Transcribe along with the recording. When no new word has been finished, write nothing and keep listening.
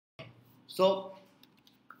So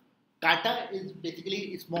Cata is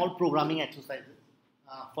basically small programming exercises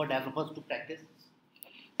for developers to practice.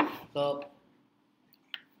 So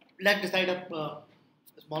let's decide a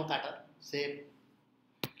small Cata. Say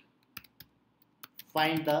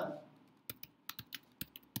find the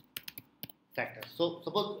factors. So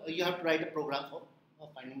suppose you have to write a program for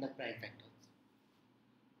finding the prime factors.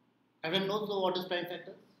 Everyone knows what is prime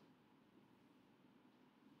factors?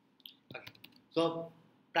 Okay. So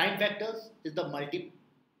prime factors is the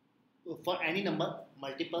for any number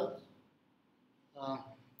multiples, uh,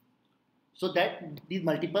 so that these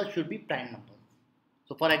multiples should be prime numbers.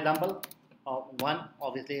 So for example, 1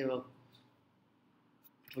 obviously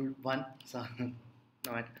full 1. So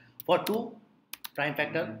no matter. For 2, prime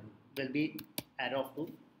factor will be array of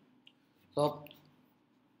 2. So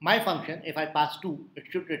my function, if I pass 2, it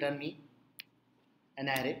should return me an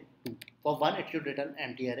array 2. For 1, it should return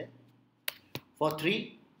empty array. For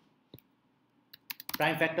 3,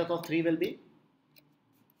 prime factors of 3 will be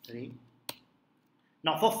 3.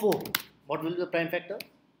 Now for 4, what will be the prime factor?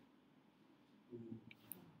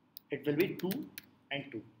 It will be 2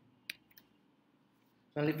 and 2.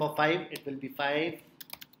 Only for 5, it will be 5.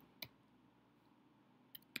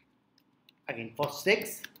 Again, for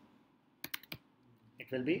 6,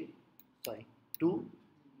 it will be 2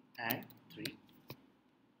 and 3.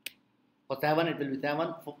 For 7, it will be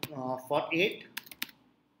 7. For 8,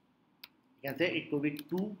 you can say it could be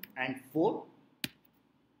 2 and 4.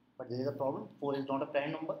 But there is a problem. 4 is not a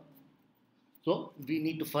prime number. So we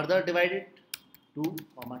need to further divide it. 2,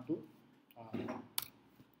 2.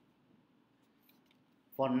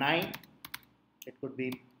 For 9, it could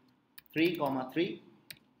be 3, 3.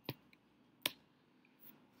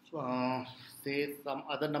 Say some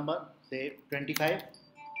other number, say 25,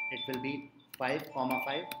 it will be 5,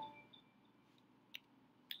 5.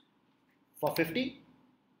 For 50,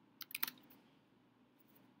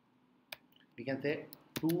 we can say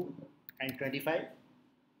 2 and 25.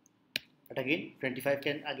 But again, 25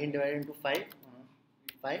 can again divide into 5.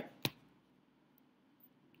 5.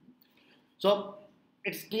 So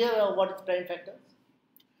it's clear what is prime factors.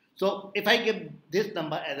 So if I give this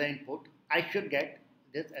number as an input, I should get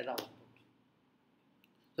this as output.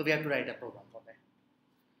 So we have to write a program for that.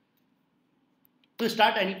 To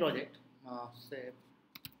start any project, say,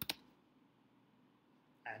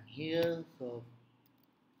 and here, so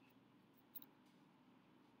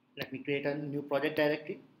let me create a new project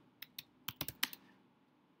directory.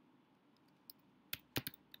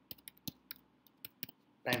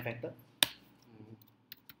 Prime factor.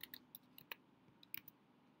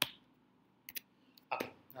 Okay.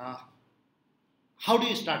 How do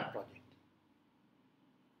you start a project?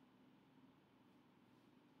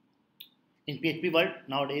 In PHP world,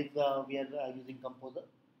 nowadays we are using Composer.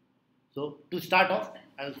 So to start off,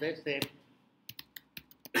 I will say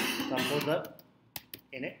Composer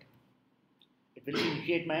init. It will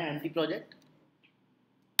initiate my empty project.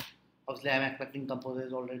 Obviously, I am expecting Composer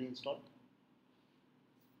is already installed.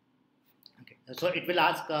 Okay. So it will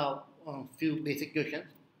ask a few basic questions.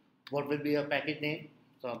 What will be your package name?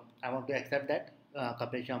 So I want to accept that.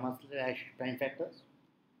 /prime factors.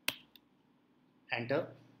 Enter.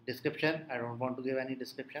 Description. I don't want to give any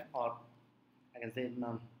description, or I can say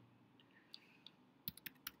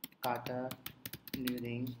Cata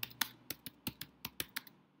during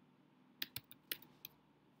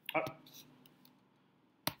or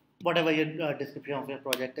whatever your description of your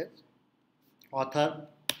project is. Author,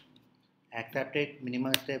 accepted,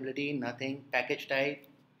 minimum stability, nothing. Package type,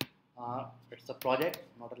 it's a project,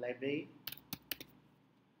 not a library.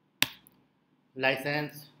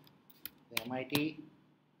 License, the MIT.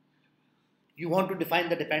 You want to define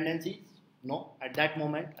the dependencies? No, at that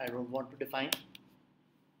moment I don't want to define.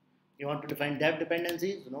 You want to define dev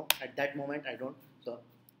dependencies? No, at that moment I don't. So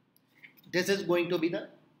this is going to be the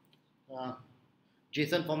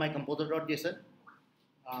JSON for my composer.json.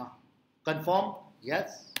 Confirm,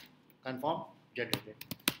 yes, confirm, generated.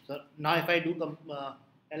 So now if I do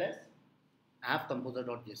ls, I have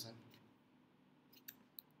composer.json.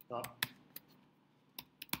 So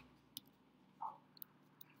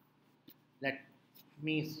let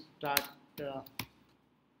me start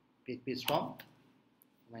PHP Storm,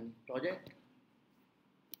 my project.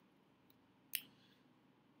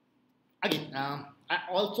 Again, I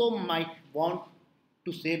also might want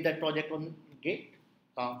to save that project on Git.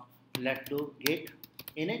 Let's do Git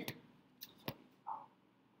init.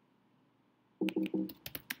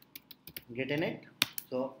 Git init.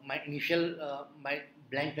 So my initial, my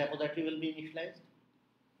blank repository will be initialized.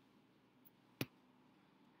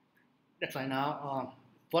 That's fine. Now,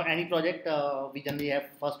 for any project, we generally have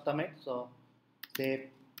first commit. So say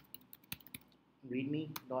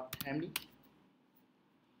readme.md.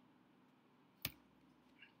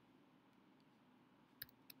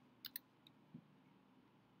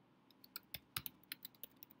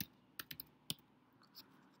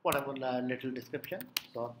 Whatever little description.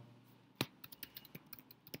 So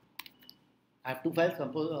I have two files.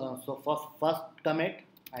 So for first commit,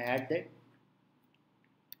 I add that.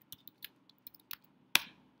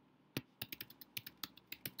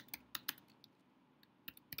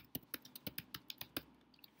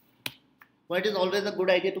 But it is always a good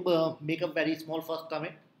idea to make a very small first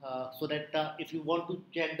commit so that if you want to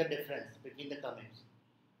check the difference between the commits,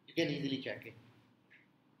 you can easily check it.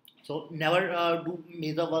 So never do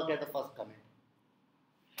major work as the first commit.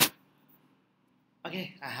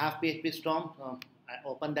 Okay, I have PHP Storm. I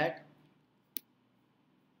open that.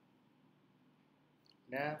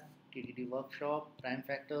 Dev, TDD workshop, prime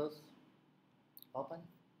factors. Open.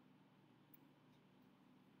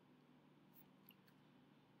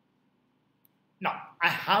 Now I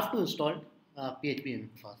have to install PHP Unit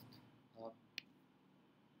first.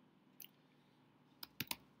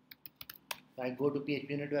 So I go to PHP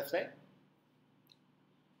Unit website.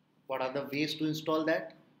 What are the ways to install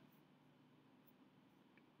that?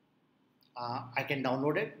 I can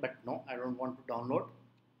download it, but no, I don't want to download.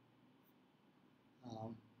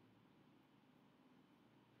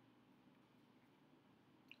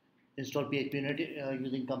 Install PHP Unit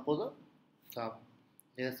using Composer. So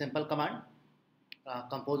there's a simple command.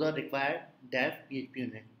 Composer required dev PHP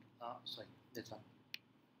Unit. Sorry, this one.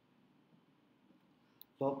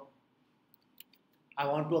 So I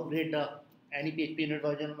want to upgrade any PHP Unit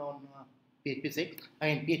version on PHP 6. I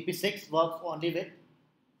mean, PHP 6 works only with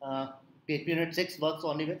PHP Unit 6 works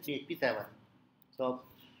only with PHP 7. So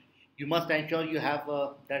you must ensure you have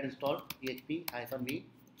that installed, PHP-V.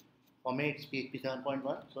 For me, it's PHP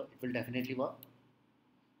 7.1, so it will definitely work.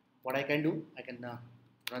 What I can do, I can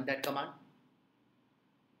run that command.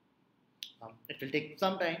 It will take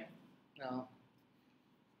some time,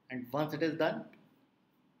 and once it is done,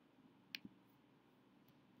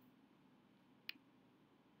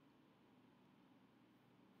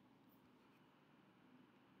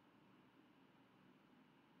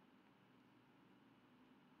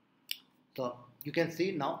 so you can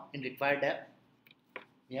see now in required app,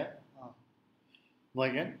 yeah,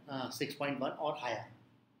 version 6.1 or higher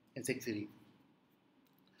in 6 series.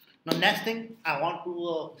 Now next thing, I want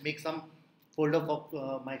to make some folder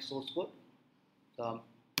for my source code. So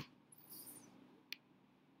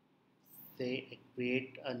say I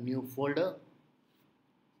create a new folder,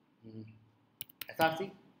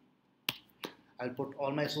 src. I'll put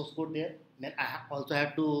all my source code there. Then I also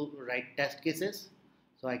have to write test cases.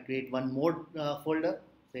 So I create one more folder,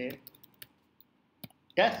 say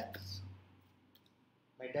tests.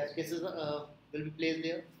 My test cases will be placed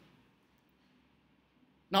there.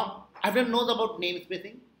 Now everyone knows about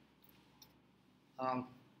namespacing.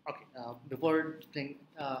 Okay, before thing,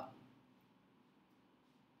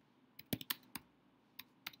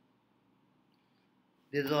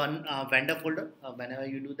 there's one vendor folder. Whenever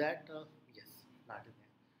you do that, yes, that is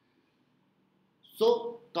there.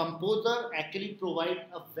 So Composer actually provides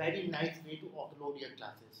a very nice way to offload your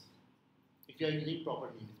classes if you are using proper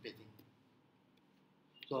namespacing.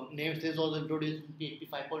 So namespace was introduced in PHP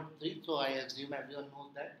 5.3, so I assume everyone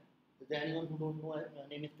knows that. Is there anyone who don't know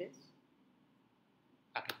namespace?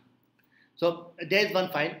 Okay. So there is one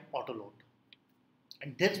file, autoload,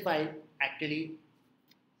 and this file actually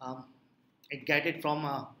it get it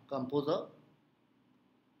from Composer,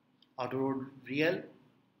 autoload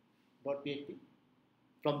real.php.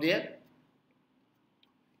 From there,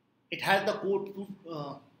 it has the code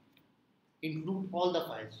to include all the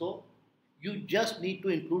files. So you just need to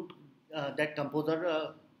include that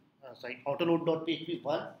Composer, autoload.php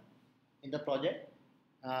once in the project,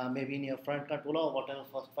 maybe in your front controller or whatever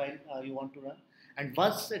first file you want to run. And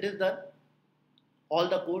once it is done, all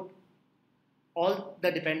the code, all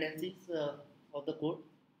the dependencies of the code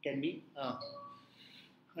can be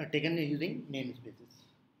taken using namespaces.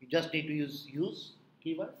 You just need to use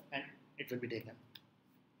keyword and it will be taken.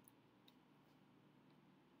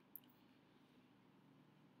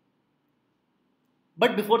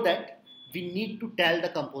 But before that, we need to tell the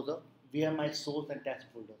Composer where my source and test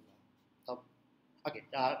folders are. Okay,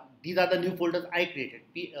 these are the new folders I created.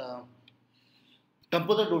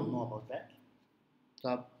 Composer don't know about that.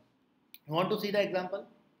 So you want to see the example?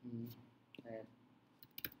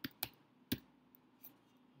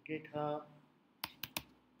 GitHub.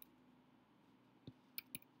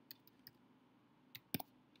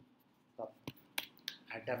 So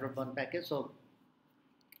I developed one package, so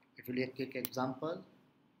it will be a quick example.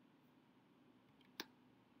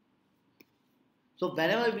 So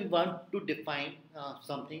whenever we want to define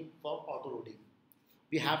something for auto loading,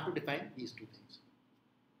 we have to define these two things.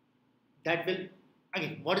 That will,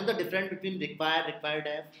 again, what is the difference between require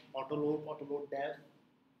dev, auto load dev?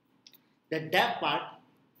 The dev part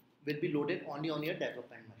will be loaded only on your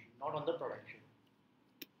development machine, not on the production.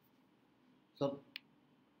 So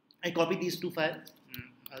I copy these two files,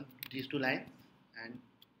 these two lines, and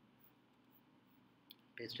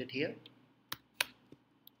paste it here.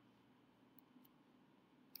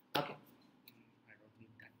 Okay, I don't need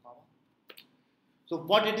that comma. So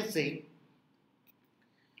what it is saying,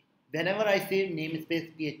 whenever I say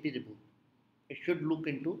namespace PHP Reboot, it should look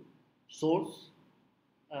into source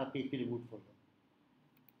PHP Reboot folder.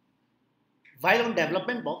 While on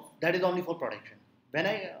development box, that is only for production. When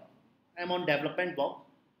I am on development box,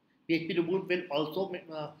 PHP Reboot will also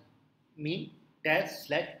mean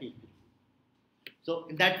test/PHP. So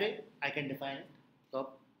in that way, I can define it. So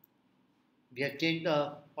we have changed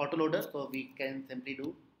the autoloader, so we can simply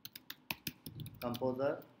do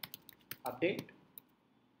composer update.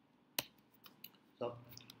 So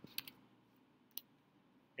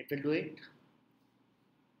it will do it.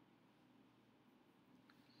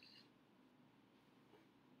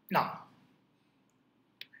 Now,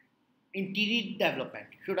 in TD development,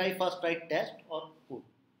 should I first write test or code?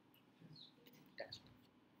 Test.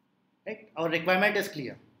 Right? Our requirement is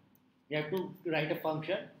clear. We have to write a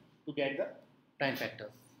function to get the time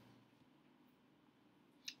factors.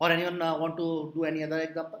 Or anyone want to do any other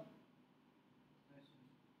example?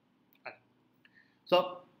 Okay.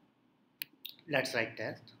 So let's write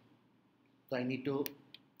test. So I need to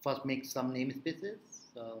first make some namespaces.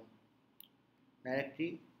 So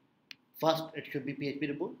directory. First, it should be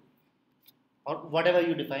PHP Reboot or whatever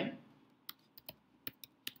you define.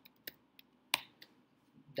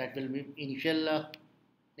 That will be initial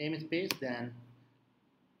namespace. Then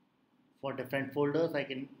for different folders, I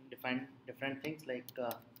can define different things like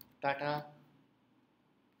Cata.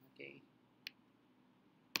 Okay.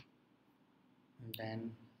 And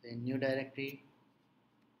then the new directory.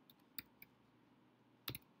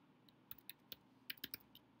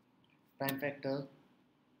 Time factor.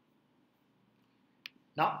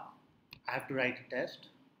 Now I have to write a test,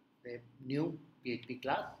 the new PHP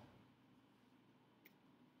class.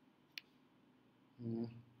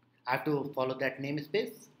 I have to follow that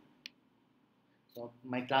namespace. So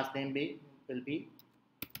my class name will be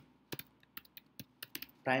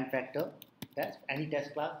time factor test. Any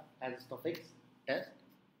test class has a suffix test.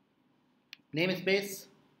 Namespace,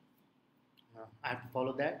 I have to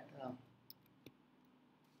follow that.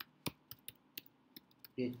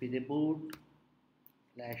 PHP Reboot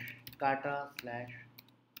 /Cata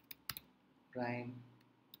 /prime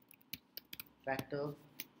factor.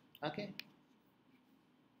 Okay.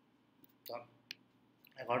 So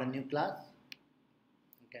I got a new class.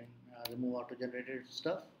 You can remove auto-generated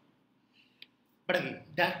stuff. But again,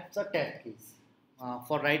 that's a test case.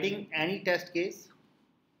 For writing any test case,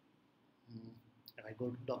 if I go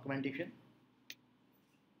to documentation,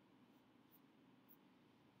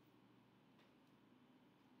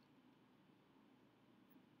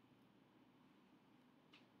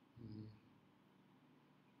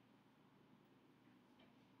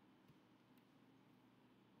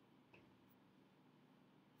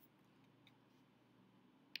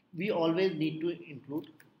 we always need to include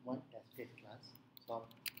one test case class. So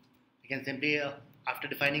we can simply, after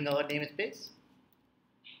defining our namespace,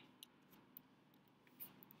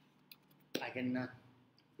 I can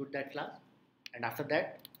put that class, and after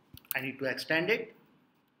that, I need to extend it.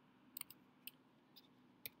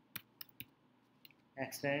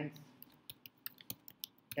 Extends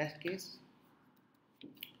test case.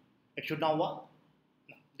 It should now work.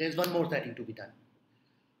 No, there is one more setting to be done.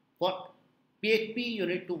 For PHP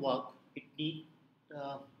unit to work, it needs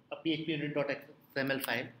a PHP unit.xml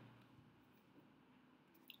file.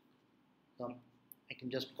 So I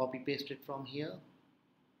can just copy paste it from here.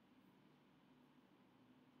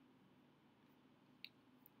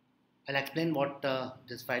 I'll explain what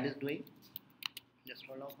this file is doing. Just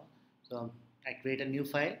hold on. So I create a new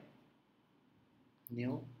file.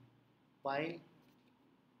 New file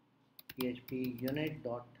PHP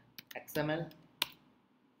unit.xml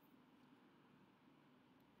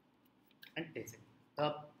and paste it.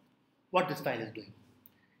 What this file is doing?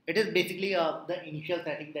 It is basically the initial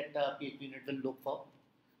setting that PHP unit will look for.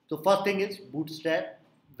 So first thing is bootstrap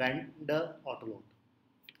vendor autoload.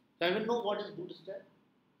 So I will know what is bootstrap.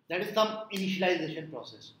 That is some initialization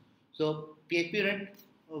process. So PHP unit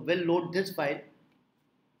will load this file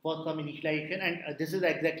for some initialization, and this is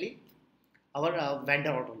exactly our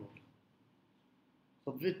vendor autoload.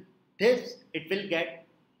 So with this, it will get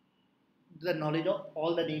the knowledge of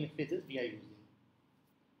all the namespaces we are using.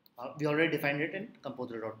 We already defined it in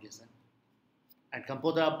composer.json. And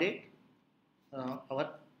composer update, our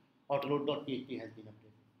autoload.php has been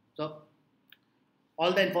updated. So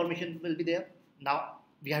all the information will be there. Now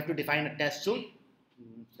we have to define a test suite.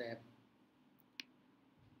 Say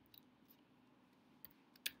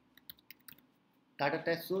Cata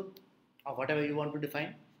test suite or whatever you want to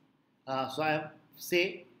define. So I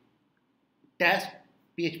say test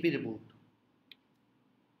PHP Reboot.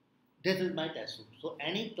 This is my test suite. So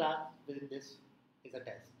any class within this is a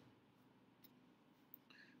test.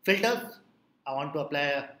 Filters, I want to apply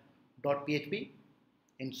a .php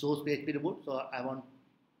in source PHP Reboot. So I want,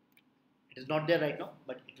 it is not there right now,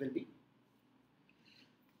 but it will be.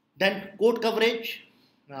 Then code coverage,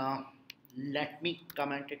 let me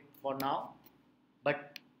comment it for now,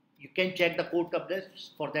 but you can check the code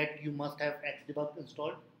coverage. For that you must have Xdebug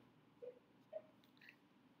installed.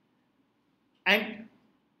 And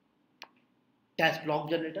test log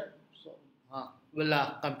generator, so we'll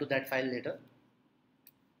come to that file later.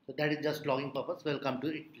 So that is just logging purpose, we'll come to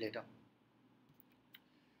it later.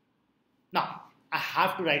 Now I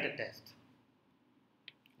have to write a test.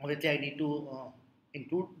 Obviously I need to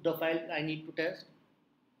include the file I need to test.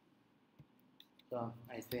 So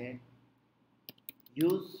I say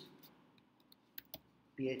use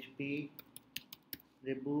PHP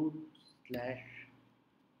Reboot /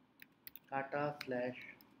 Cata /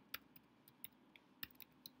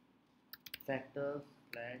 factor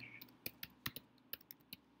 / prime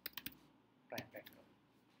factor.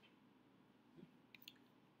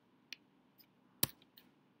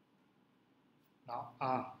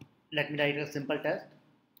 Now let me write a simple test.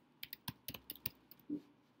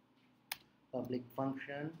 Public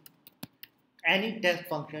function. Any test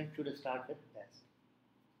function should start with test.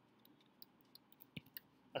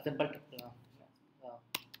 A simple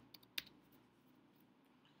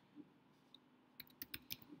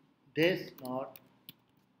this not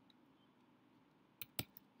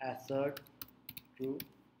assert true.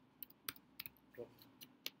 So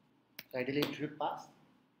ideally it should pass.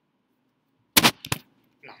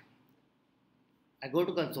 Now I go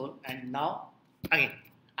to console and now again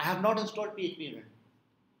I have not installed PHP Unit.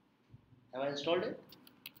 Have I installed it?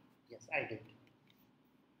 Yes, I did.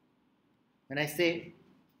 When I say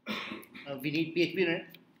we need PHP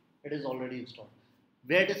Unit, it is already installed.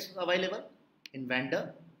 Where it is available? In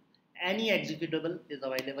vendor. Any executable is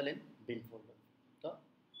available in bin folder. So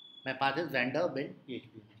my path is vendor bin PHP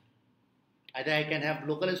Unit. Either I can have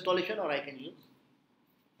local installation or I can use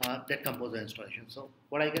that composer installation. So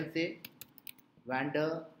what I can say,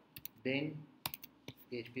 vendor bin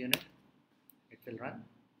PHP Unit, it will run,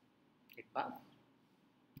 it pass.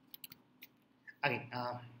 Again,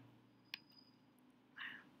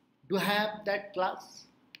 do I have that class?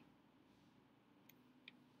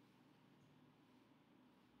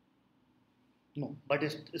 No, but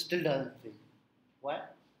it still doesn't fail. Why?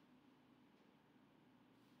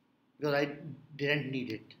 Because I didn't need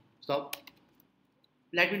it. So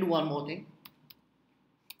let me do one more thing.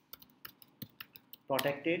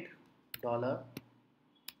 Protected $prime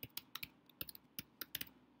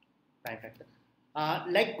factor.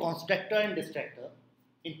 Like constructor and destructor,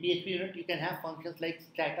 in PHP Unit you can have functions like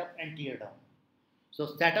setup and tear down.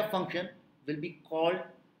 So setup function will be called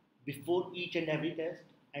before each and every test,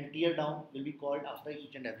 and tear down will be called after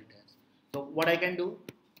each and every test. So what I can do,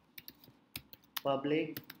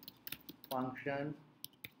 public function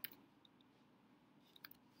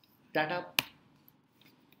setup,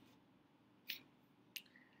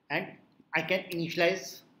 and I can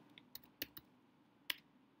initialize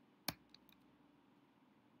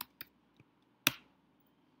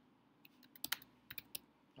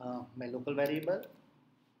my local variable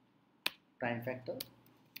prime factor.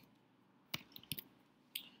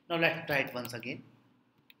 Now let's try it once again.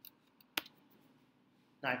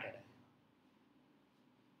 Now I can,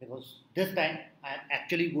 because this time I am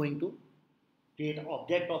actually going to create an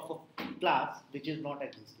object of a class which is not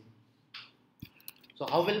existing. So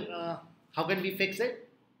how can we fix it?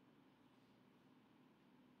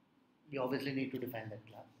 We obviously need to define that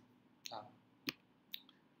class.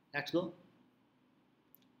 Let's go.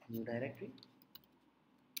 New directory.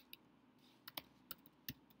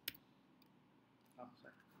 Oh,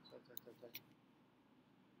 sorry.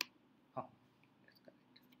 Oh, that's correct.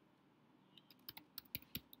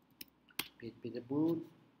 PHP Reboot.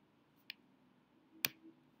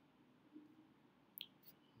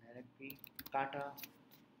 Directory. Cata.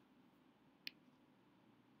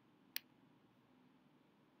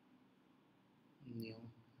 New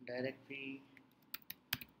directory.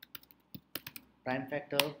 Prime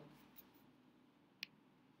factor.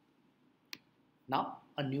 Now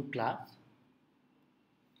a new class.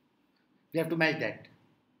 We have to match that.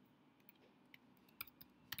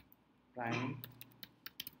 Prime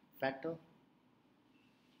factor.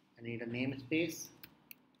 I need a namespace.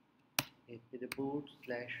 PHP Reboot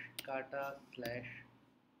 / Cata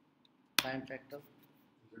 / prime factor.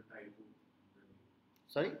 There's a typo.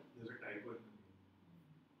 Sorry? There's a typo in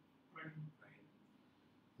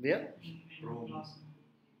the name. Where? Chrome.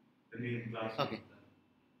 The name class. Okay.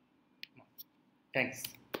 Thanks.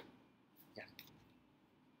 Yeah.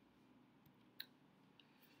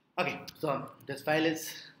 Okay, so this file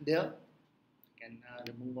is there. You can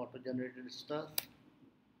remove auto-generated stuff.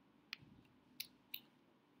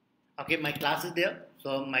 Okay, my class is there,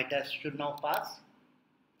 so my test should now pass.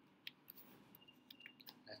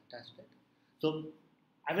 Let's test it. So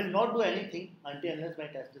I will not do anything until unless my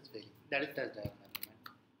test is failing. That is test diagram.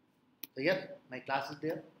 So yes, my class is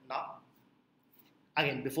there now.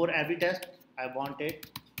 Again, before every test, I want it.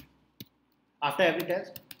 After every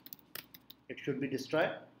test, it should be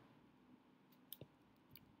destroyed.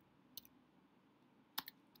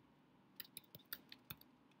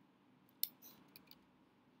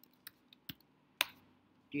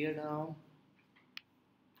 Tear down.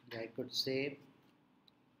 I could say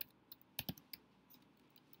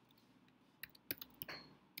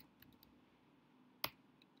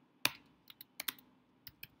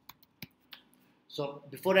so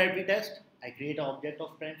before every test, I create an object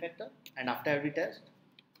of prime factor, and after every test,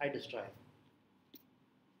 I destroy it.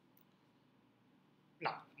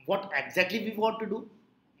 Now, what exactly we want to do?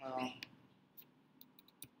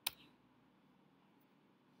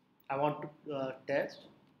 I want to test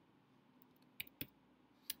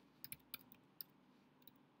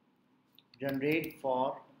generate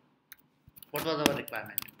for what was our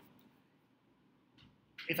requirement?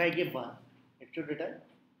 If I give 1, it should return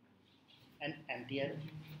an empty array.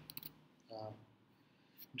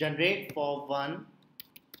 Generate for 1,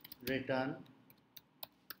 return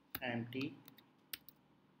empty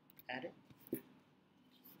array.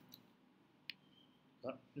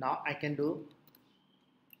 So now I can do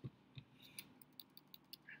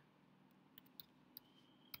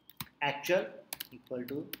actual equal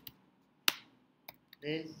to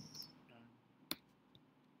this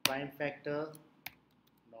prime factor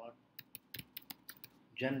dot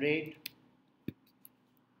generate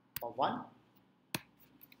for 1,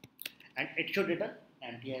 and it should return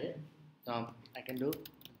empty array. So I can do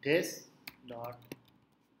this dot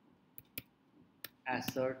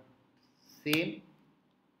assert same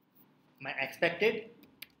my expected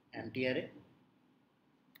empty array,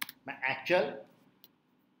 my actual.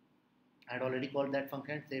 I had already called that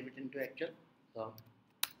function, save it into actual. So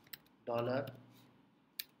dollar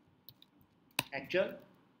actual.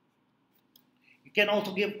 You can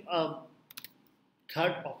also give a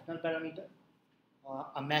third optional parameter,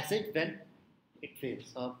 a message when it fails.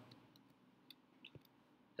 So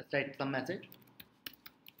let's write some message.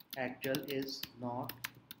 Actual is not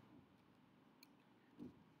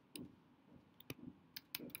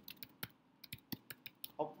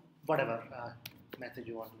whatever message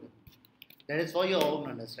you want to give. That is for your own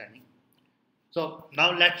understanding. So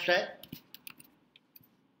now let's try.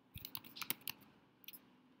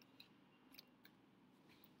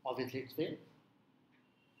 Obviously it's failed,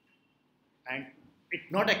 and it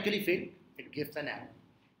not actually failed, it gives an error.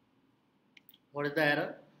 What is the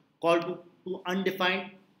error? Call to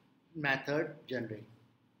undefined method generate.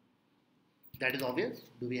 That is obvious.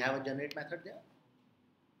 Do we have a generate method there?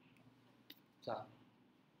 So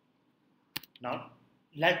now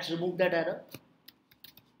let's remove that error.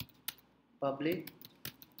 Public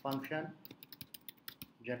function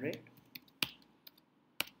generate.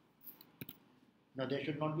 Now there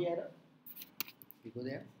should not be error. We go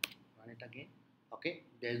there, run it again. Okay,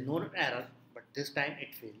 there is no error, but this time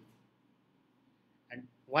it failed. And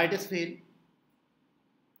why does fail?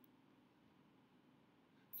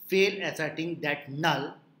 Fail asserting that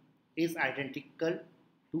null is identical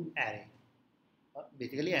to array,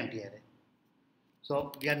 basically empty array.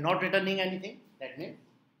 So we are not returning anything. That means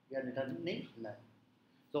we are returning null.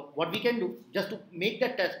 So what we can do, just to make the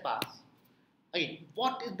test pass, again,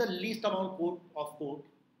 what is the least amount of code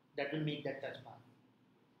that will make that test pass?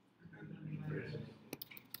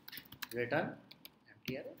 Return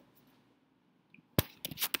empty array.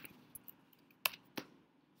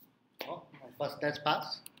 Oh, my first test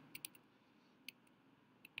pass.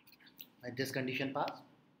 This condition pass.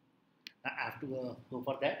 Now I have to go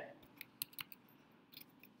for that.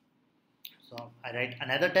 So I write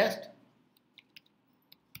another test.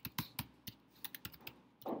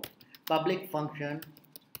 Public function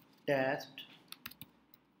test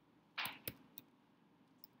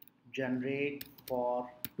generate for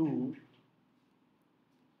 2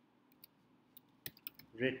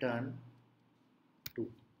 return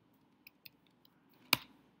 2. I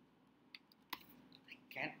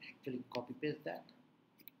can't actually copy paste that.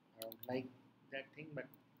 I don't like that thing, but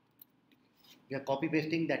we are copy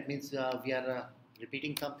pasting. That means we are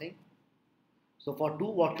repeating something. So for 2,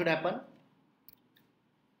 what should happen?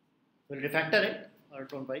 We'll refactor it, or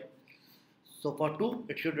don't worry. So for 2,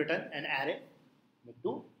 it should return an array with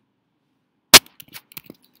 2.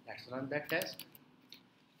 Let's run that test.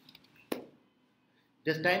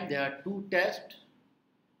 This time there are 2 tests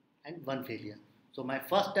and 1 failure. So my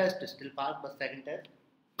first test is still passed, but second test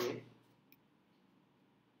failed.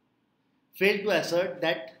 Failed to assert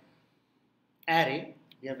that array,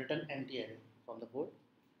 we have written empty array from the code,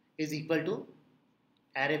 is equal to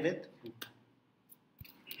array with 2.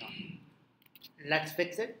 Now, let's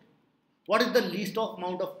fix it. What is the least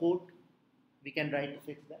amount of code we can write to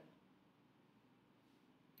fix that?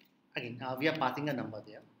 Again, we are passing a number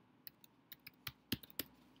there,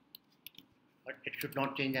 but it should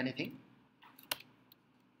not change anything.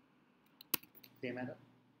 Same error.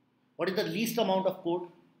 What is the least amount of code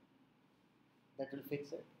that will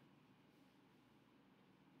fix it?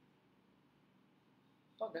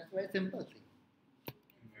 So that's a very simple thing.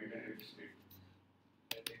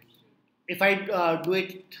 If I do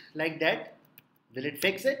it like that, will it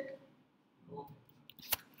fix it? No.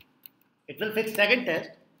 It will fix second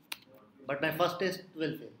test, but my first test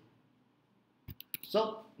will fail.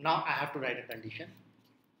 So now I have to write a condition.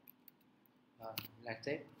 Let's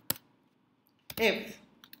say if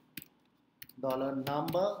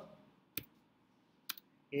 $number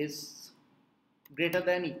is greater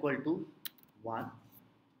than equal to 1,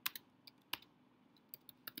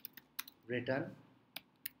 return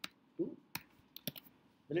 2.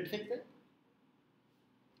 Will it fix it?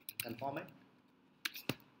 Confirm it.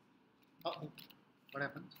 Oh, what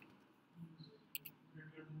happens?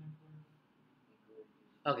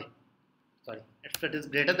 Okay, sorry. If it is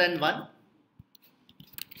greater than 1,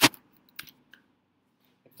 it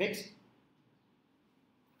fixed.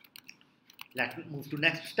 Let's move to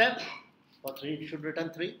next step. For 3, it should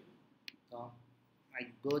return 3. So I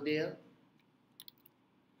go there.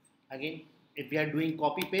 Again, if we are doing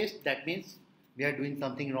copy paste, that means we are doing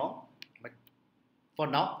something wrong. But for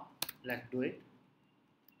now, let's do it.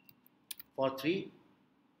 For 3,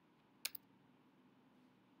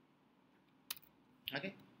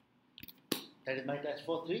 okay, that is my test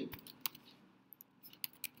for 3.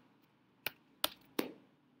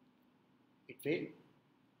 It failed.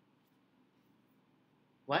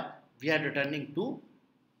 Why? We are returning 2,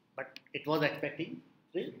 but it was expecting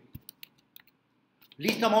 3.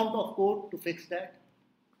 Least amount of code to fix that.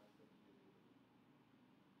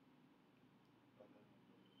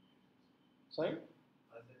 Sorry?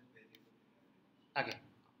 Okay.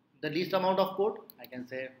 The least amount of code, I can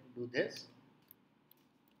say do this.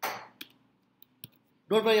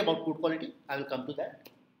 Don't worry about code quality, I will come to that.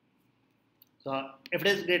 So if it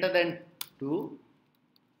is greater than 2,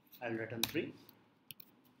 I will return 3.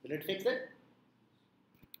 Will it fix it?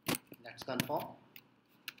 Let's confirm.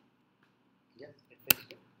 Yes, it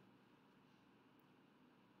fixed it.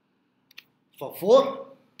 For 4,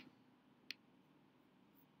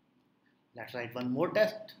 let's write one more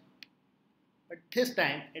test, but this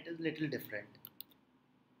time it is little different.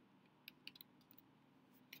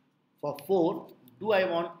 For 4, do I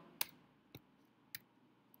want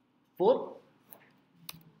 4?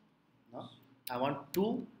 No, I want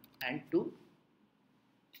 2 and 2.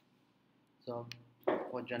 So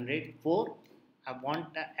for generate 4, I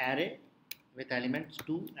want an array with elements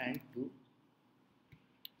 2 and 2.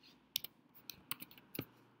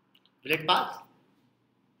 Will it pass?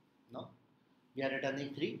 No. We are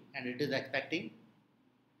returning 3 and it is expecting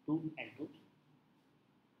 2 and 2.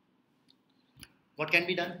 What can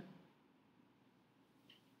be done?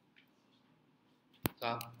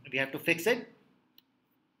 So we have to fix it.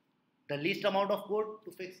 The least amount of code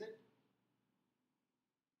to fix it.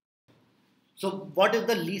 So what is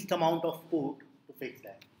the least amount of code to fix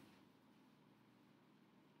that?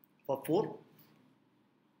 For 4,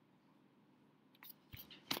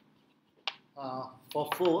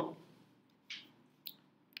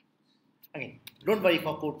 again, don't worry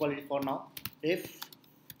for code quality for now. If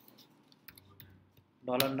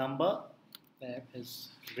 $number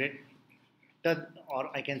is greater,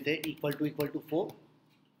 or I can say equal to 4,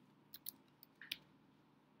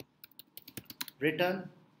 return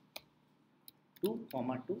 2,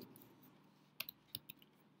 2.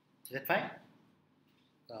 Is that fine?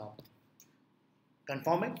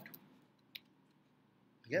 Confirm it.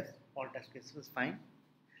 Yes, all test cases is fine.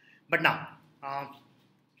 But now,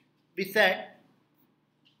 we said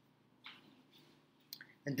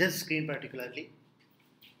in this screen particularly,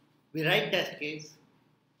 we write test case,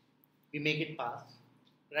 we make it pass,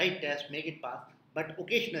 write test, make it pass, but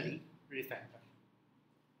occasionally refactor.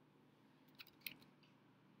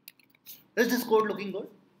 Is this code looking good?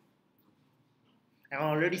 I can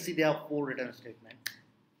already see there are 4 return statements.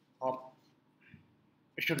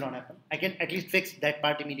 It should not happen. I can at least fix that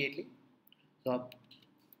part immediately. So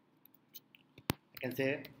I can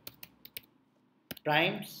say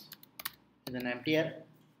primes is an empty array.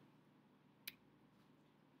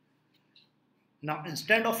 Now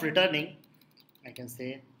instead of returning, I can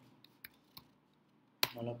say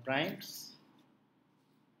dollar primes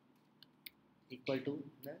equal to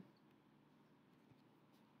the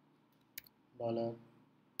dollar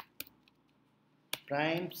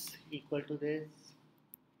primes equal to this,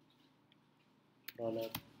 dollar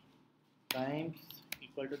primes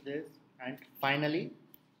equal to this, and finally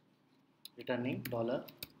returning dollar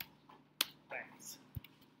primes.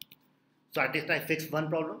 So at least I fixed one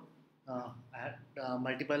problem. I had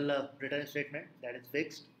multiple return statement that is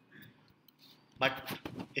fixed, but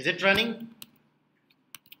is it running?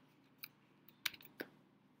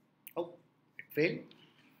 Oh, it failed.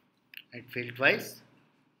 It failed twice.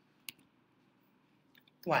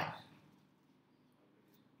 Why?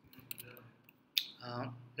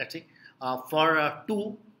 Let's see. For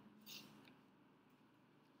 2,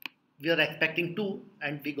 we are expecting 2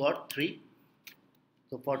 and we got 3.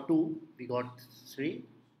 So for 2, we got 3.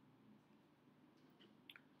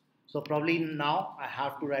 So probably now I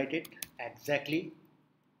have to write it exactly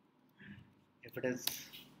if it is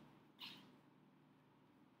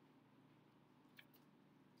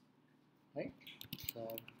right.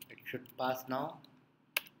 So it should pass now.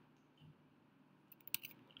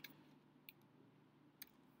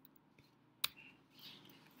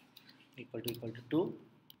 Equal to 2.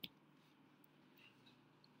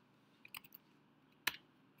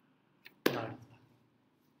 Now it is.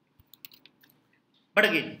 But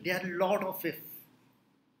again, there are a lot of if.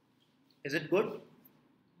 Is it good?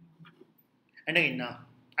 And again,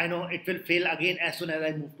 I know it will fail again as soon as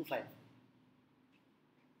I move to 5.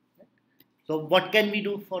 So what can we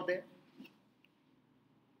do for that?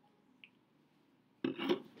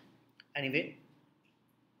 Anyway.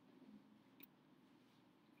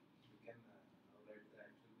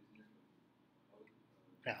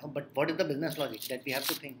 Yeah, but what is the business logic that we have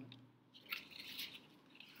to think?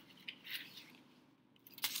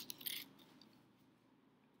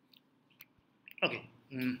 Okay,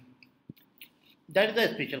 that is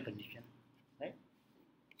a special condition, right?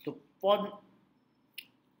 So for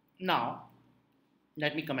now,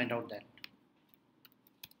 let me comment out that.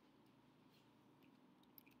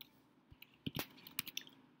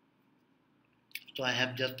 So I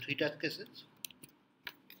have just 3 test cases.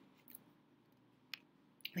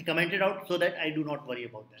 I commented out so that I do not worry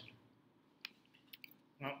about that.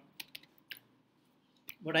 Now,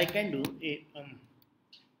 what I can do is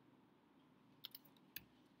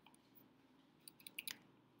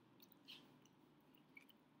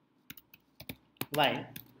while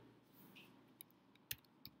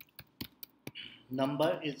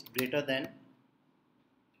number is greater than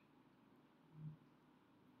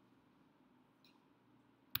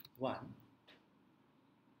 1,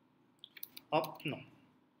 no,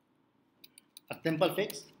 a simple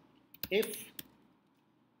fix, if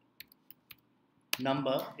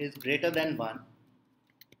number is greater than 1,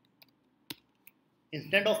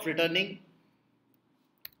 instead of returning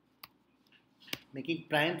making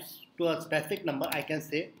primes to a specific number, I can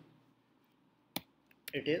say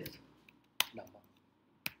it is number,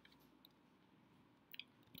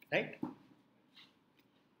 right?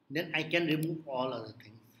 Then I can remove all other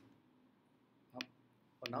things.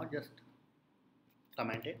 For now, just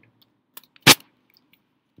comment it.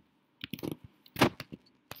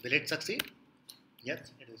 Will it succeed?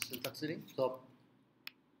 Yes, it is still succeeding. So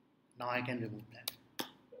now I can remove that.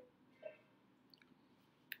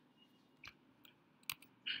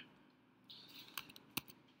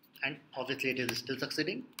 And obviously it is still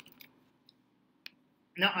succeeding.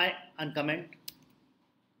 Now I uncomment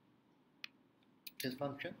this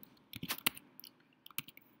function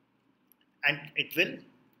and it will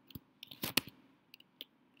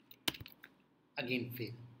again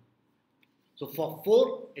fail. So for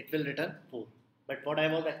 4 it will return 4, but what I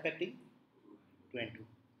was expecting 2 and 2.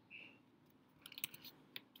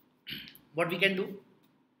 What we can do?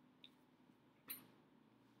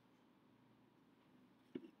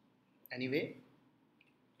 Anyway,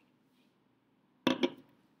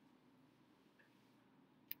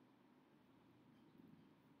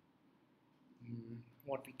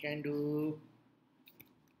 what we can do,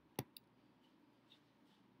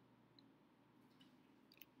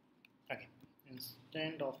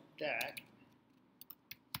 instead of that,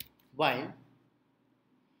 while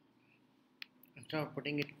instead of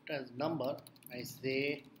putting it as number, I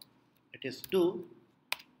say it is 2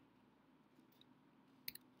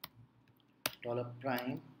 dollar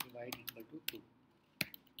prime divide equal to 2.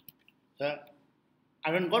 So I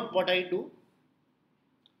haven't got what I do.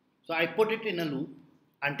 So I put it in a loop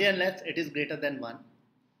until unless it is greater than 1.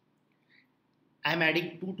 I am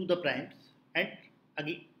adding 2 to the primes, and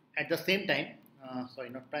again at the same time, sorry,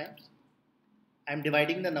 not primes, I am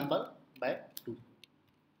dividing the number by 2.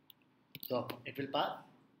 So it will pass.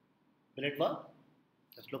 Will it work?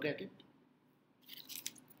 Just look at it.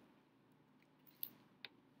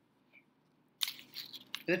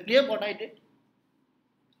 Is it clear what I did?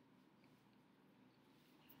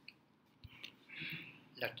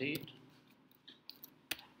 That's it.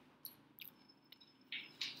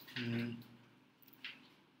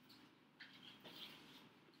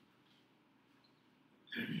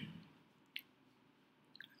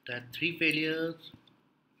 There are 3 failures.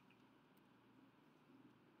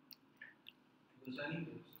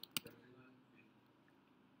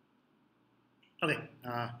 Okay.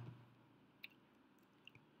 I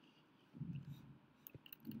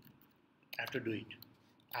have to do it.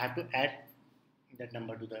 I have to add that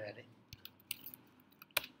number to the array.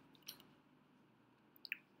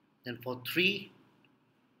 Then for 3,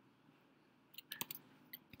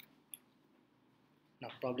 now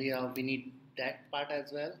probably we need that part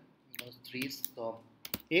as well, those 3's. So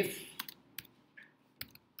if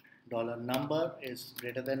dollar number is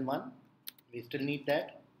greater than 1, we still need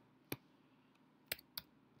that.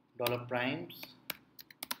 Dollar primes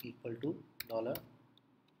equal to dollar.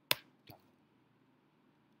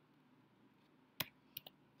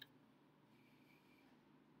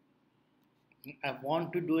 I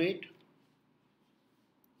want to do it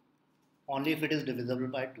only if it is divisible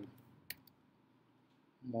by 2.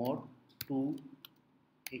 Mod 2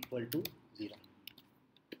 equal to 0.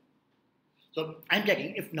 So I'm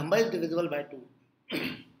checking if number is divisible by 2.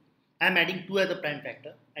 I'm adding 2 as a prime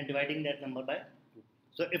factor and dividing that number by 2.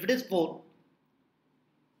 So if it is 4,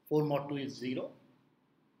 4 mod 2 is 0.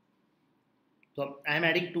 So I'm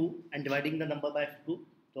adding 2 and dividing the number by 2.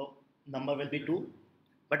 So number will be 2.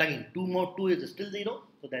 But again, 2 mod 2 is still 0.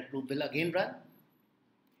 So that loop will again run.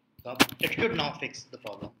 So it should now fix the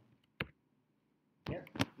problem. Yeah,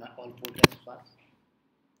 now all 4 tests pass.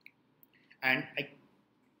 And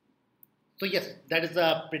so yes, that is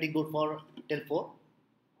pretty good for till 4.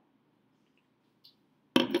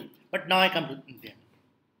 But now I come to there.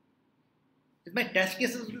 Is my test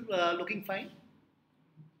cases looking fine?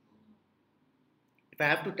 If I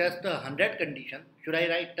have to test 100 condition, should I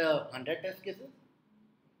write 100 test cases?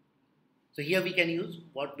 So here we can use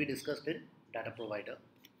what we discussed in data provider.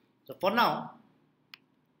 So for now,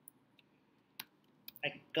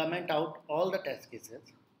 I comment out all the test cases.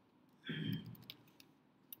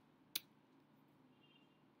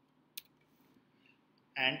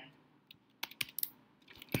 And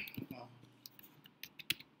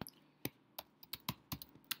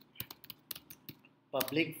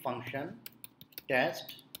public function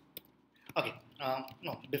test. Okay,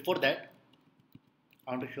 no, before that,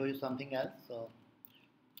 I want to show you something else. So,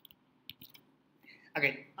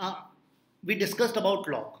 again, we discussed about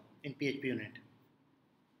log in PHP Unit,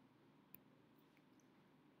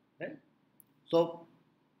 right? So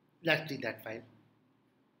let's see that file,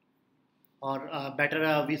 or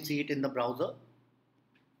better we see it in the browser.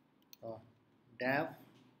 Dev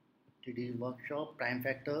TD workshop prime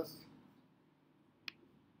factors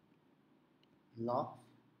log.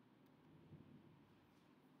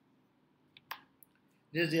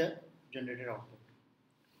 This is your generated output.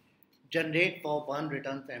 Generate for 1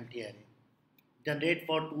 returns empty array. Generate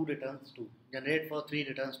for 2 returns 2. Generate for 3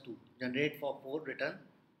 returns 2. Generate for 4 return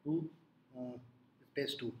 2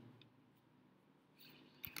 space 2.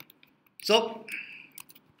 So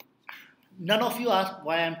none of you asked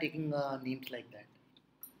why I am taking names like that.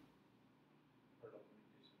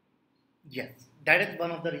 Yes, that is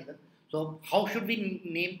one of the reasons. So how should we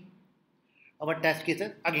name our test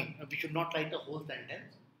cases? Again, we should not write the whole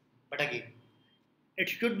sentence, but again, it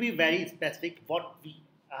should be very specific what we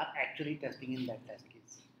are actually testing in that test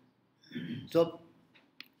case. So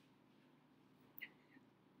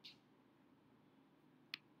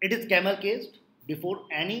it is camel cased. Before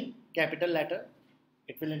any capital letter,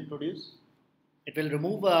 it will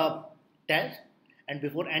remove a test, and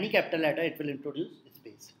before any capital letter, it will introduce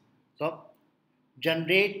space. So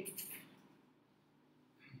generate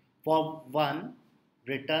for 1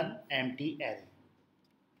 return empty array.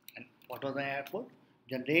 And what was my output?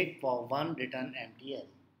 Generate for 1 return empty array.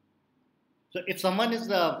 So if someone is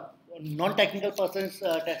non-technical person is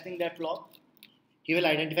testing that log, he will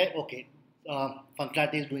identify, okay,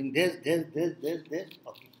 functionality is doing this,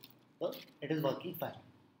 okay. So it is working fine.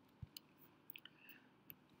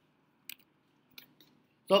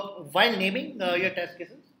 So while naming your test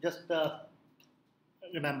cases, just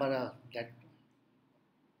remember that.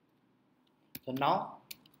 So now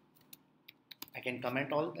I can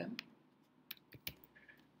comment all of them.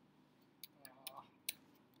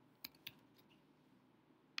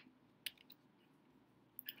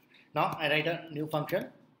 Now I write a new function,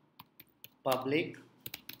 public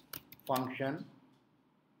function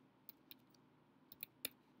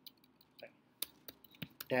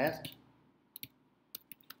test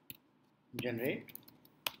generate.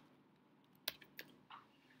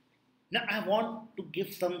 Now I want to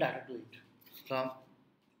give some data to it. So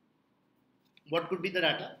what could be the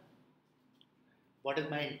data? What is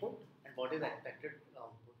my input and what is expected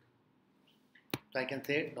output? So I can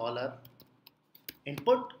say dollar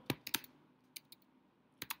input,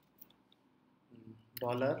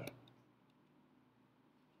 dollar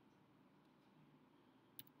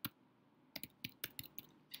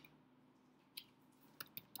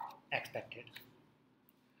expected.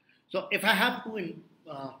 So if I have two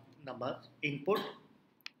numbers, input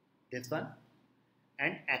this one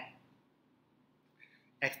and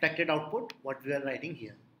expected output, what we are writing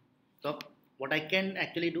here. So what I can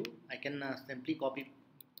actually do, I can simply copy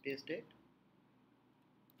paste it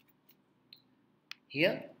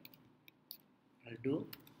here. I'll do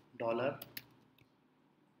dollar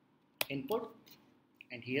input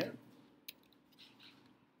and here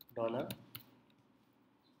dollar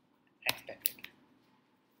expected.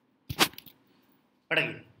 But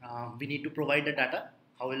again, we need to provide the data.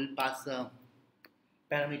 How will pass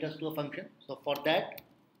parameters to a function? So for that,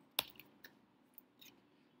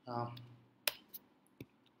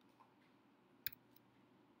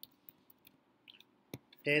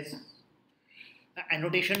 there's an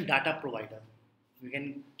annotation data provider. We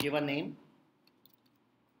can give a name.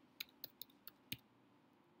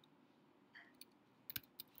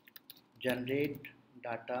 Generate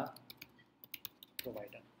data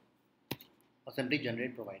provider or simply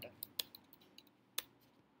generate provider.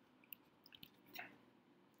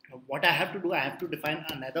 What I have to do, I have to define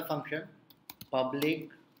another function, public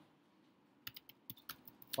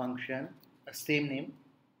function, same name,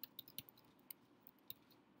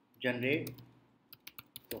 generate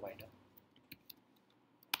provider.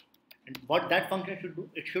 And what that function should do,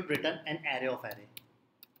 it should return an array of array.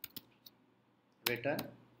 Return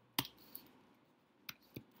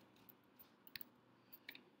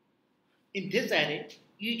in this array,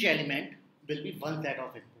 each element will be one set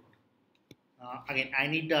of input. Again, I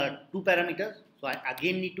need two parameters, so I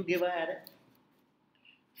again need to give an array.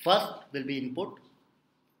 First will be input.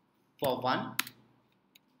 For 1,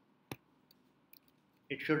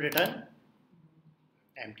 it should return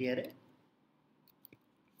empty array.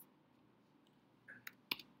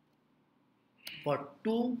 For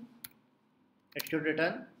 2, it should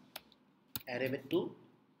return array with 2.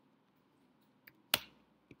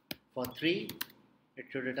 For 3, it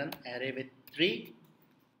should return array with 3.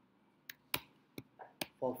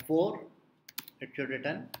 For 4, it should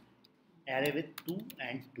return array with 2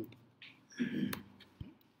 and 2.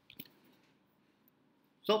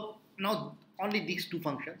 So now only these two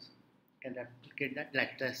functions can replicate that.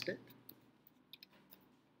 Let's test it.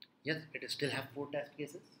 Yes, it still have 4 test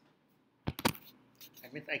cases.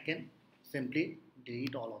 That means I can simply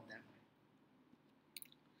delete all of them.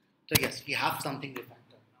 So yes, we have something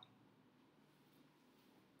refactored now.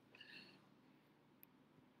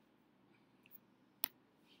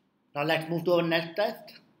 Now let's move to our next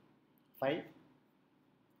test, 5.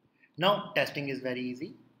 Now testing is very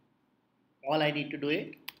easy. All I need to do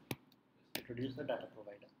is introduce the data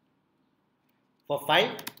provider. For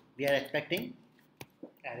 5, we are expecting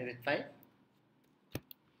array with 5.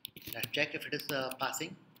 Let's check if it is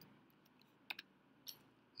passing.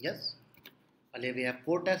 Yes. Earlier we have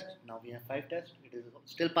 4 tests, now we have 5 tests. It is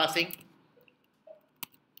still passing.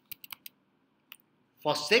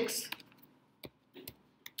 For 6,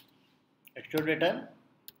 it should return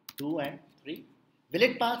 2 and 3. Will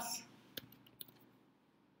it pass?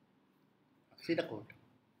 See the code.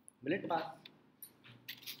 Will it pass?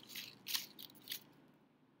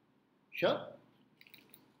 Sure.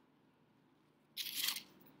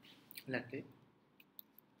 Let's see.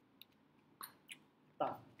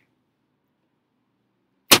 Pass.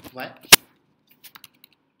 Why?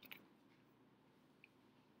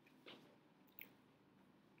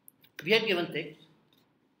 We are given 6.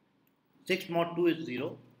 6 mod 2 is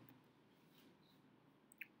 0.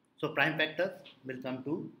 So prime factors will come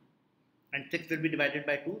to and 6 will be divided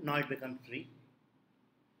by 2. Now it becomes 3.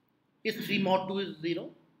 Is 3 mod 2 is 0?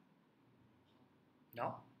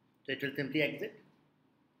 No. So it will simply exit.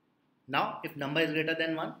 Now if number is greater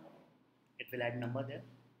than 1, it will add number there.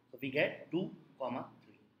 So we get 2, 3.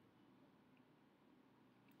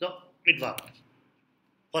 So it works.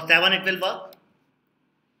 For 7 it will work.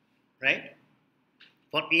 Right?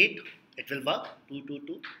 For 8 it will work. 2, 2,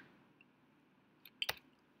 2.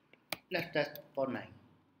 Let's test for 9.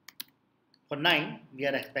 For 9 we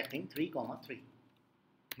are expecting 3, 3.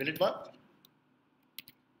 Will it work?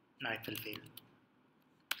 No, it will fail.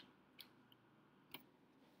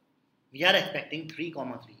 We are expecting 3,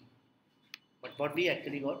 3. But what we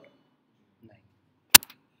actually got? 9.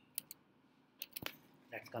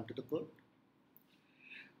 Let's come to the code.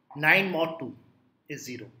 9 mod 2 is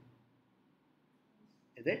 0.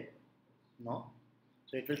 Is it? No.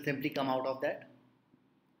 So it will simply come out of that.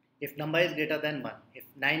 If number is greater than 1, if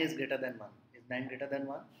 9 is greater than 1, is 9 greater than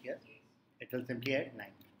 1? Yes. It will simply add 9.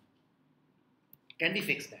 Can we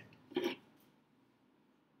fix that?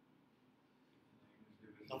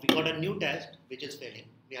 Now we got a new test which is failing.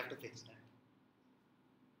 We have to fix that.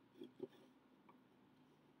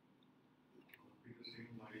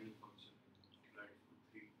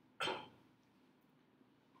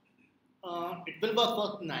 It will work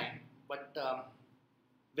for 9, but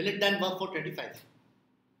will it then work for 25?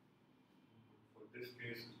 For this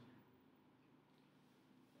case.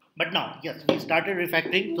 But now, yes, we started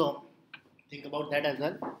refactoring, so think about that as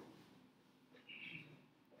well.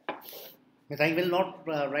 Means I will not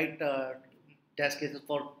write test cases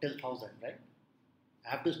for till 1000, right? I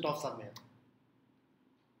have to stop somewhere.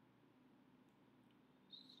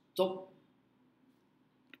 So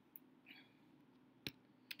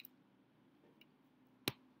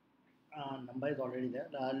number is already there.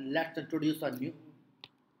 Let's introduce a new.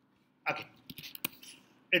 Okay,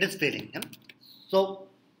 it is failing. Yeah? So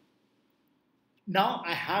now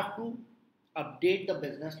I have to update the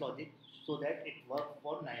business logic so that it works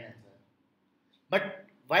for 9 as well. But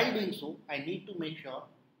while doing so, I need to make sure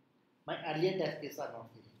my earlier test cases are not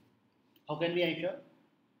failing. How can we ensure?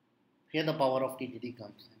 Here the power of TDD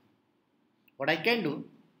comes in. What I can do,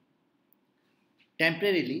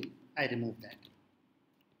 temporarily I remove that.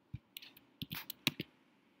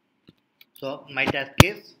 So my test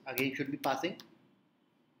case again should be passing.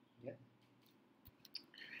 Yeah.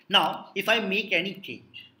 Now if I make any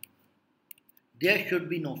change, there should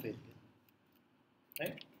be no failure.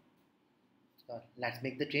 Right? So let's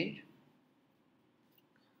make the change.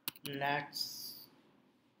 Let's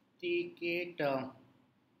take it a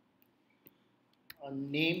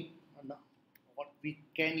name. What we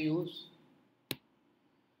can use,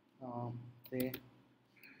 say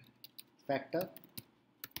factor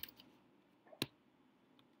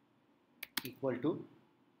equal to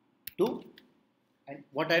 2, and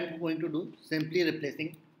what I am going to do, simply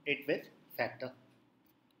replacing it with factor.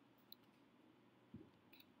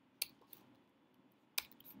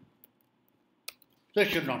 So it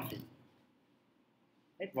should not fail.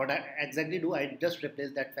 Right? What I exactly do, I just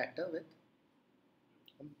replace that factor with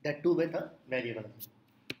that 2 with a variable.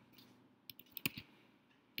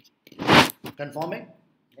 Confirming?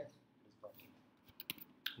 Yes.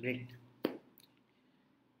 Great.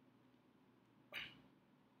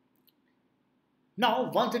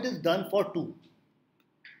 Now, once it is done for 2,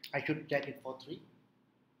 I should check it for 3.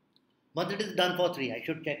 Once it is done for 3, I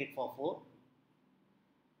should check it for 4.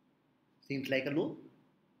 Seems like a loop.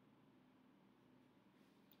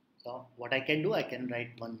 So, what I can do, I can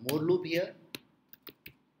write one more loop here.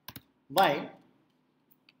 While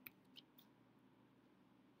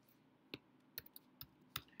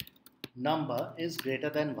number is greater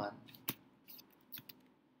than 1.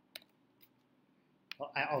 So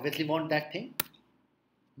I obviously want that thing.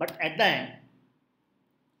 But at the end,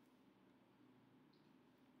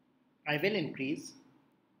 I will increase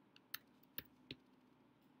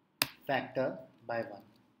factor by 1.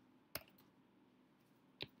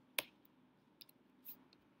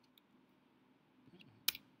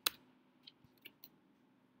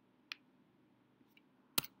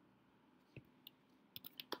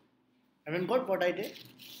 Everyone got what I did?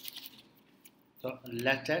 So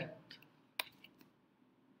let's check.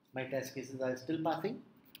 My test cases are still passing.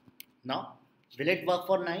 Now, will it work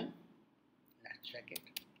for 9? Let's check it.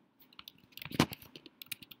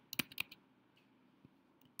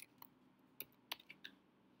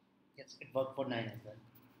 Yes, it worked for 9 as well.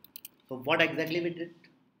 So what exactly we did?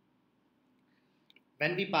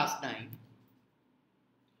 When we pass 9,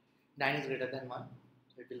 9 is greater than 1.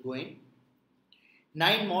 So it will go in.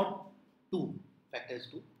 9 mod 2, factor is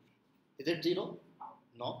 2. Is it 0?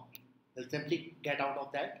 No. We'll simply get out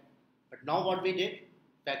of that. But now what we did,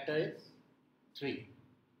 factor is 3.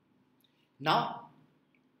 Now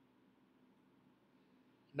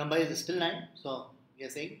number is still 9, so we are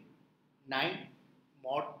saying 9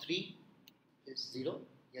 mod 3 is 0.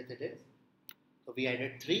 Yes, it is. So we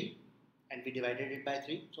added 3 and we divided it by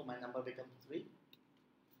 3, so my number becomes 3.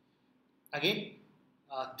 Again,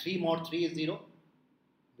 3 mod 3 is 0.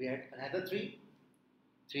 We add another 3.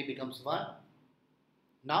 3 becomes 1.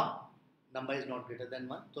 Now number is not greater than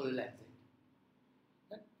 1, so we will exit.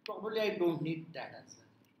 Then probably I don't need that as well.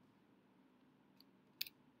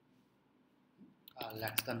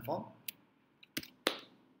 Let's confirm.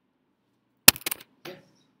 Yes.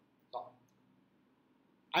 So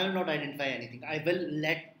I will not identify anything. I will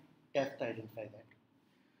let test identify that.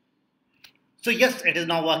 So yes, it is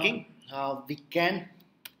now working. We can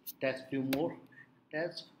test few more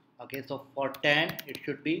tests. Okay, so for 10 it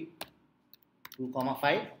should be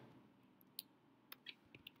 2,5.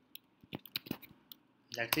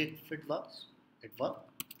 Let's see if it works. It worked.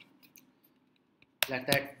 Let's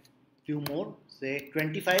add few more. Say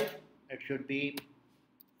 25. It should be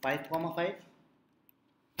 5,5.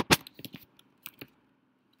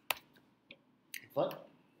 It worked.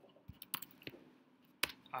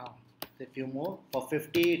 Say few more. For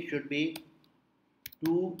 50, it should be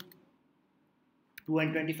 2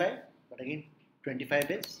 and 25. But again,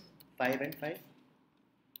 25 is 5 and 5.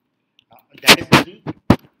 That is 3.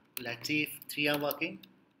 Let's see if 3 are working.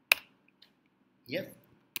 Yes.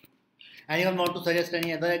 Anyone want to suggest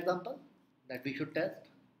any other example that we should test?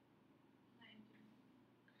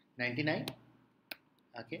 99.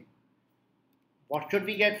 Okay. What should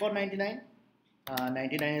we get for 99?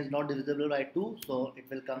 99 is not divisible by 2, so it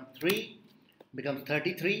will come 3, becomes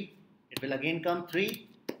 33. It will again come 3,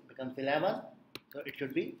 becomes 11. So it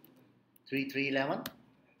should be 3, 3, 11.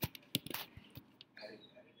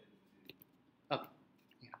 Okay.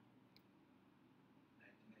 Yeah.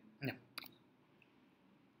 Yeah.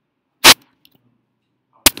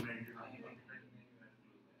 After 99.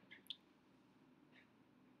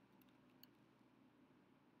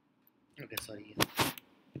 Okay, sorry. Yes.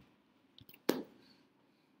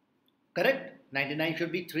 Correct. 99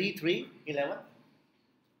 should be 3, 3, 11.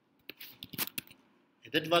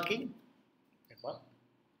 Is it working? It works.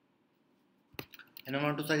 Anyone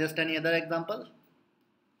want to suggest any other example?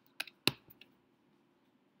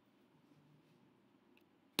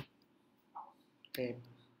 Say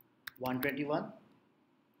 121.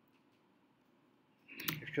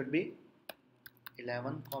 It should be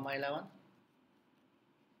 11, 11.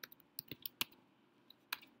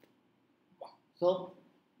 So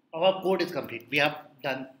our code is complete. We have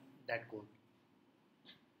done that code.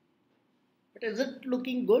 But is it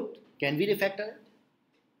looking good? Can we refactor it?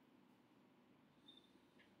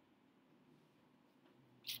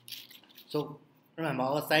 So remember,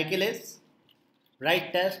 our cycle is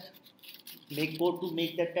write test, make code to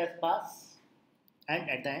make that test pass, and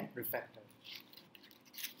at the end refactor.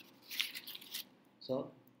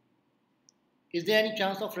 So is there any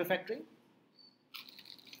chance of refactoring?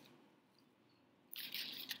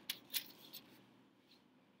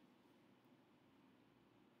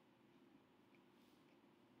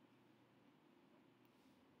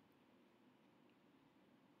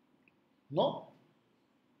 No.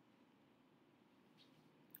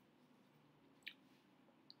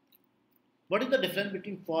 What is the difference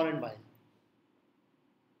between for and while?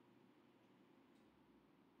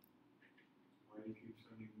 While keeps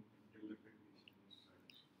running until the condition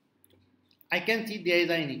is satisfied. I can see there is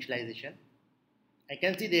an initialization. I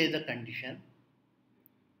can see there is a condition.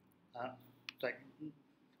 Sorry.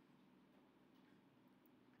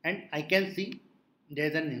 And I can see there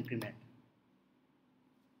is an increment.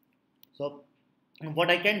 So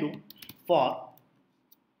what I can do, for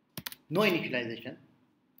no initialization,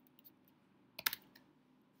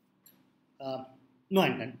 no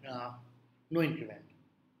increment,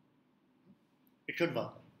 it should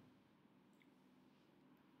work.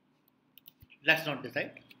 Let's not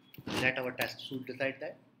decide. Let our test suite decide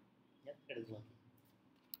that. Yes, it is working.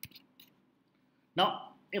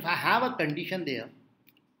 Now, if I have a condition there,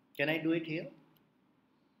 can I do it here?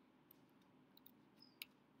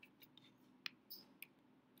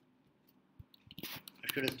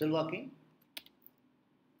 Should it still working?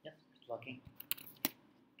 Yes, it's working.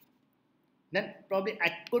 Then probably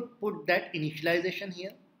I could put that initialization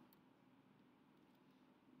here.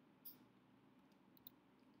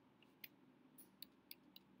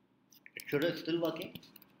 Should it still working?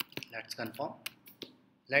 Let's confirm.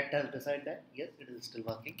 Let us decide that. Yes, it is still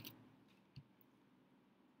working.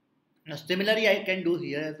 Now, similarly, I can do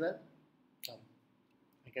here as well. So,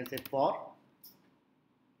 I can say for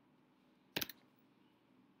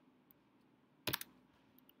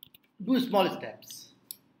do small steps.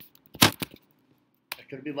 It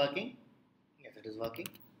should be working. Yes, it is working.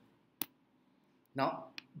 Now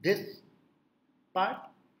this part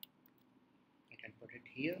I can put it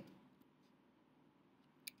here.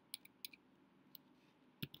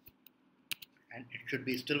 And it should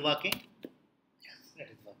be still working. Yes, it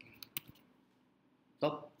is working.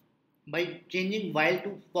 So by changing while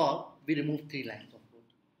to for, we remove 3 lines of code.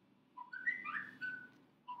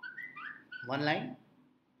 1 line,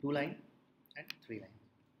 2 line, and 3 lines.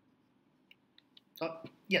 So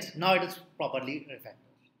yes, now it is properly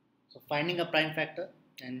refactored. So finding a prime factor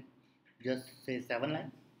and just say 7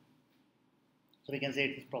 lines. So we can say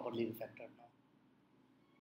it is properly refactored now.